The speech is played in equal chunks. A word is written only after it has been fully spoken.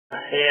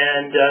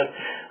and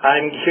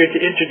I'm here to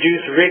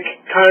introduce Rick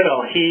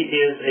Carnal. He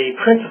is a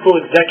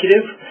principal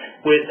executive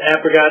with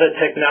Appregatta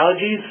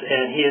Technologies,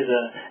 and he is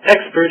an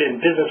expert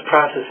in business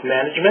process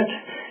management,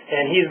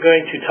 and he's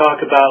going to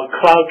talk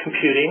about cloud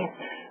computing,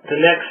 the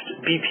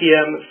next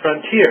BPM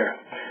frontier.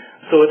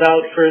 So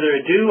without further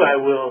ado, I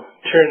will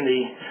turn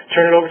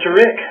it over to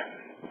Rick.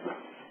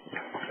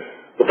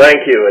 Well,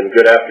 thank you, and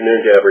good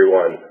afternoon to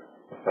everyone.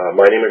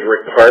 My name is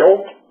Rick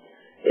Carnal,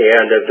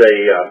 and as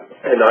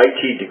an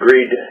IT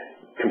degreed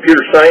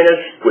computer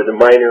scientist with a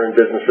minor in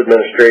business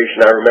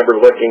administration, I remember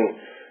looking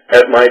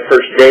at my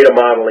first data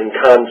modeling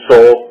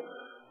console,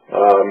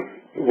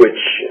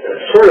 which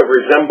sort of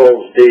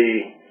resembles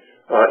the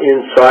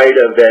inside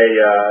of a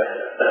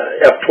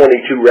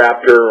F-22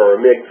 Raptor or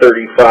a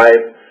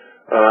MiG-35,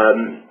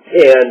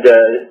 and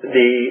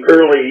the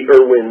early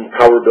Irwin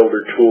Power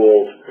Builder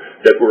tools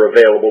that were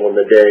available in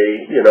the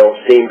day,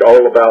 seemed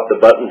all about the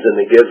buttons and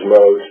the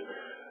gizmos,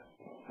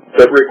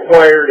 but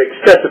required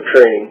extensive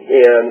training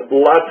and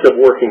lots of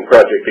working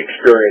project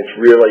experience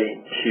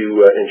really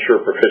to ensure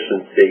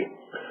proficiency.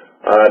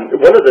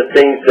 One of the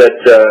things that,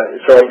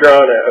 so I'm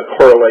drawing a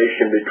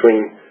correlation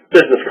between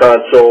business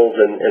consoles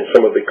and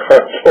some of the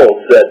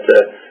consoles that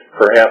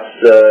perhaps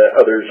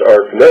others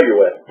are familiar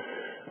with.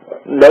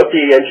 Note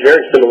the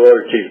engineering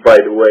similarities, by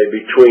the way,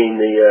 between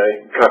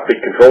the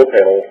cockpit control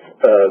panel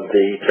of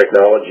the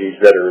technologies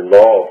that are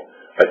involved.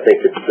 I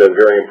think it's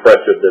very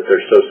impressive that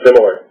they're so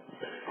similar.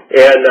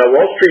 And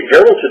Wall Street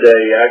Journal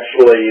today,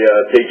 actually,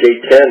 page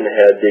 810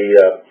 had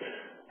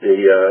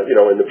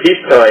in the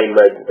peacetime,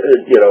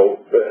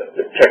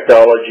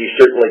 technology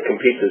certainly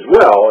competes as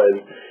well,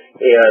 and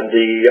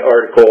the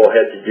article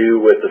had to do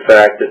with the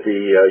fact that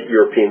the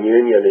European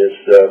Union is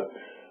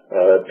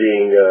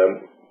being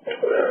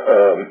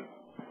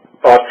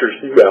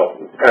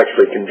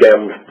actually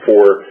condemned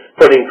for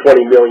putting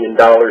 $20 million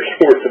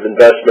worth of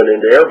investment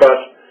into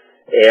Airbus,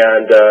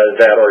 and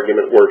that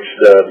argument works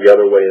the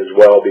other way as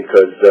well,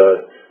 because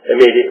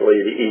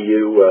immediately the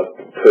EU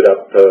put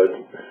up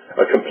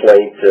a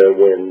complaint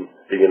when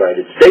the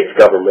United States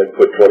government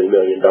put $20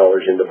 million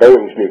into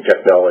Boeing's new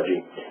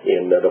technology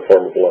in the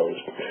form of loans.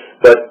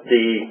 But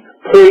the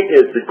point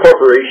is that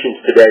corporations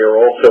today are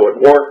also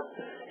at war,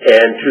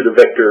 and to the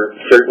victor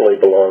certainly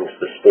belongs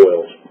the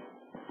spoils.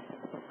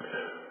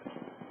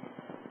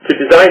 To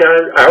design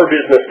our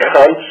business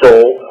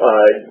console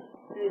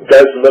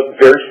does look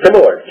very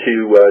similar to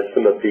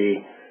some of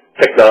the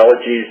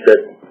technologies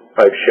that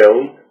I've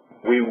shown.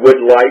 We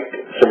would like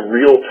some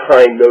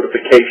real-time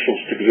notifications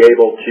to be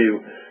able to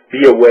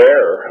be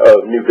aware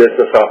of new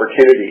business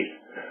opportunities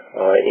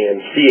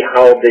and see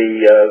how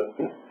the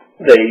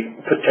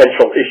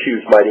potential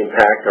issues might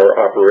impact our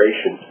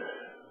operations.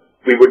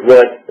 We would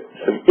want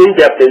some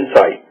in-depth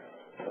insight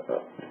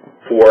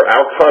for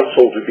our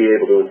console to be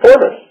able to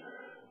inform us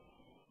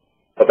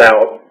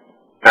about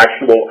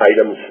actionable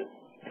items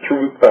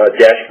through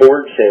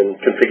dashboards and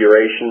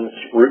configurations,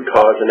 root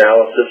cause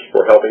analysis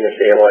for helping us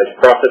analyze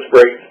process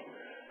breaks,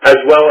 as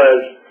well as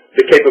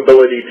the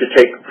capability to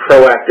take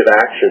proactive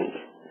actions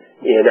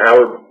in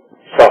our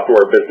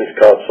software business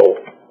console.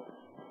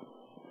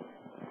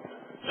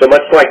 So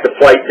much like the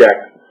flight deck,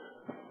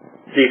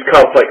 these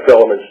complex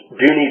elements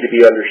do need to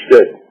be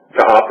understood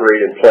to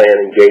operate and plan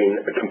and gain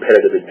a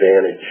competitive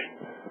advantage.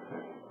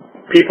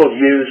 People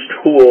use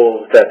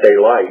tools that they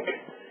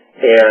like,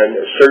 and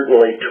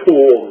certainly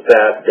tools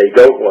that they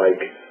don't like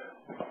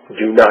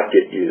do not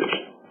get used.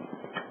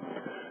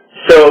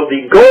 So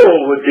the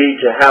goal would be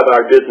to have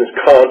our business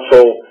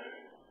console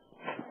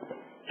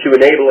to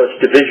enable us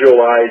to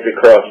visualize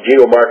across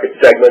geo-market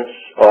segments,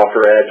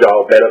 offer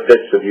agile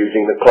benefits of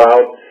using the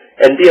cloud,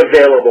 and be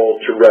available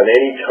to run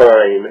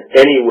anytime,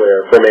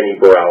 anywhere from any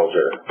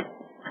browser.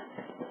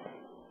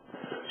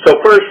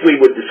 So first we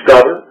would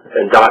discover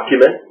and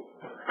document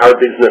our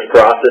business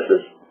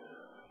processes.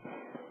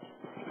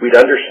 We'd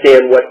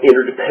understand what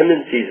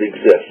interdependencies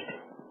exist.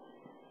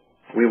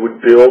 We would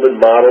build and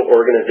model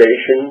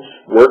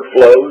organizations,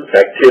 workflows,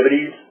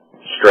 activities,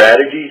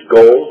 strategies,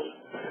 goals,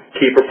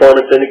 key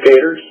performance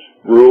indicators,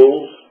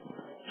 rules,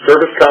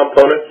 service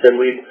components, and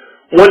we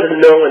want to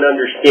know and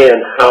understand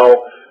how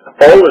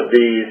all of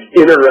these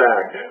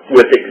interact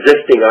with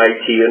existing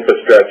IT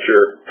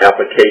infrastructure,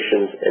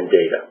 applications, and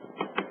data.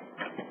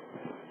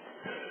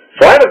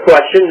 So I have a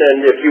question,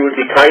 and if you would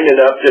be kind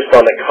enough just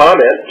on the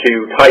comment to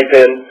type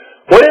in,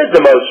 what is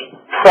the most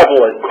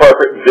prevalent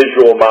corporate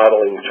visual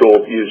modeling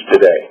tool used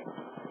today?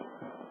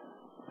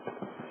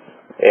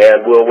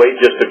 And we'll wait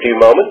just a few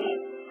moments.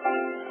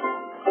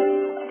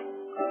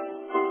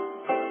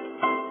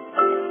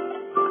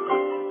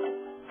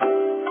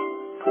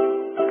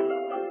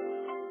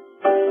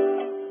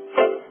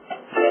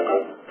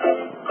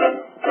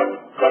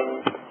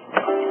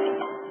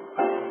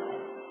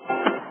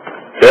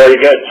 Very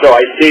good. So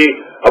I see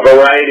a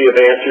variety of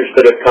answers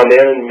that have come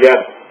in, and yes,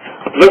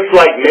 looks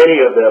like many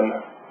of them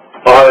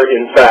are,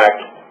 in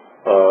fact,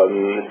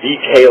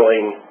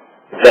 detailing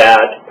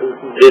that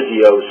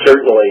Visio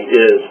certainly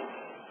is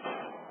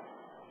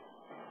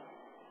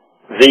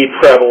the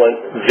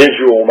prevalent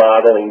visual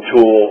modeling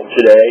tool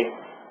today.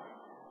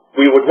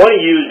 We would want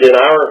to use in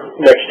our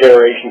next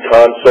generation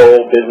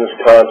console, business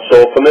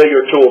console,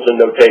 familiar tools and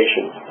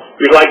notations.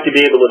 We'd like to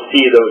be able to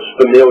see those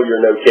familiar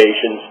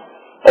notations,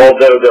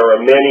 although there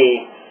are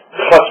many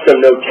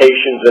custom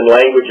notations and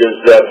languages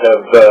that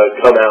have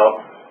come out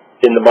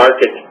in the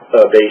market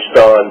based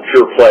on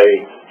pure play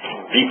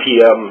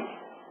BPM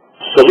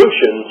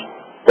solutions,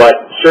 but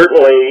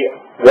certainly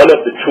one of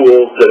the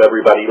tools that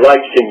everybody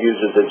likes and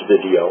uses is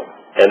video,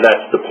 and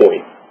that's the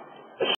point.